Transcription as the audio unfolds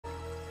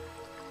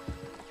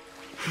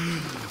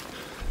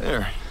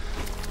There.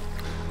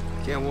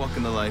 Can't walk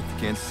in the light, you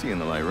can't see in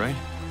the light, right?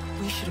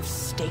 We should have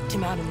staked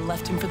him out and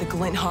left him for the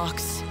Glint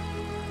Hawks.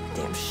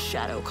 Damn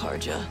Shadow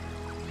Karja.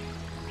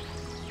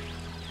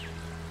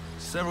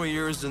 Several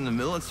years in the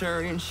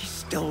military, and she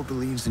still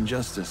believes in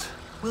justice.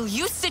 Will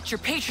you sit your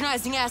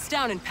patronizing ass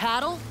down and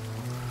paddle?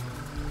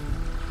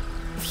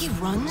 If he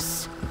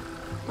runs...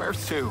 Where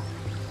to?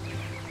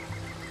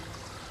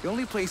 The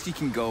only place he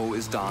can go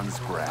is Dawn's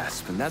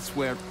Grasp, and that's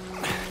where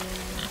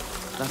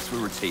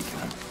we're taking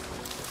him.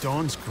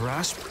 Dawn's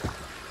Grasp?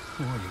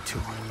 Who are you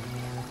two?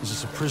 Is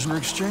this a prisoner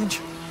exchange?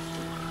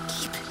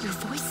 Keep your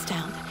voice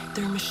down.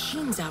 There are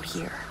machines out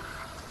here.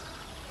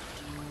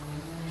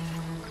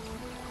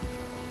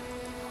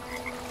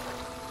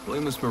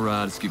 Blameless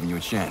Murad is giving you a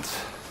chance.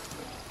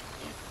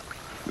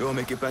 We all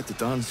make it back to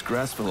Dawn's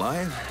Grasp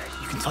alive,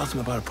 you can talk to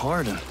him about a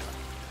pardon.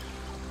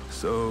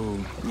 So,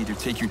 either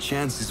take your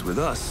chances with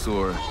us,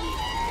 or...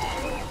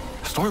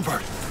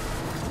 Stormbird!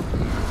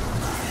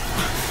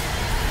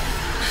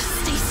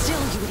 Stay still,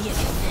 you idiot.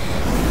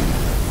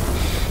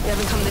 You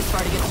haven't come this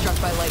far to get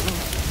struck by lightning.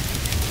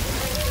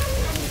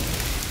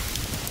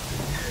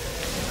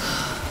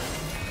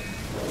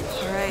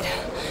 All right,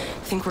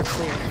 I think we're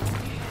clear.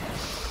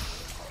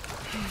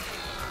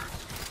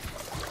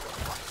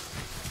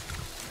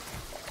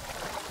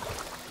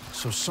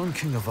 So Sun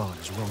King Avad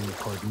is willing to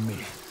pardon me,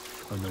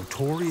 a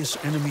notorious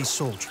enemy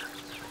soldier.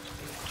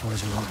 When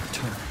does he want to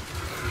return?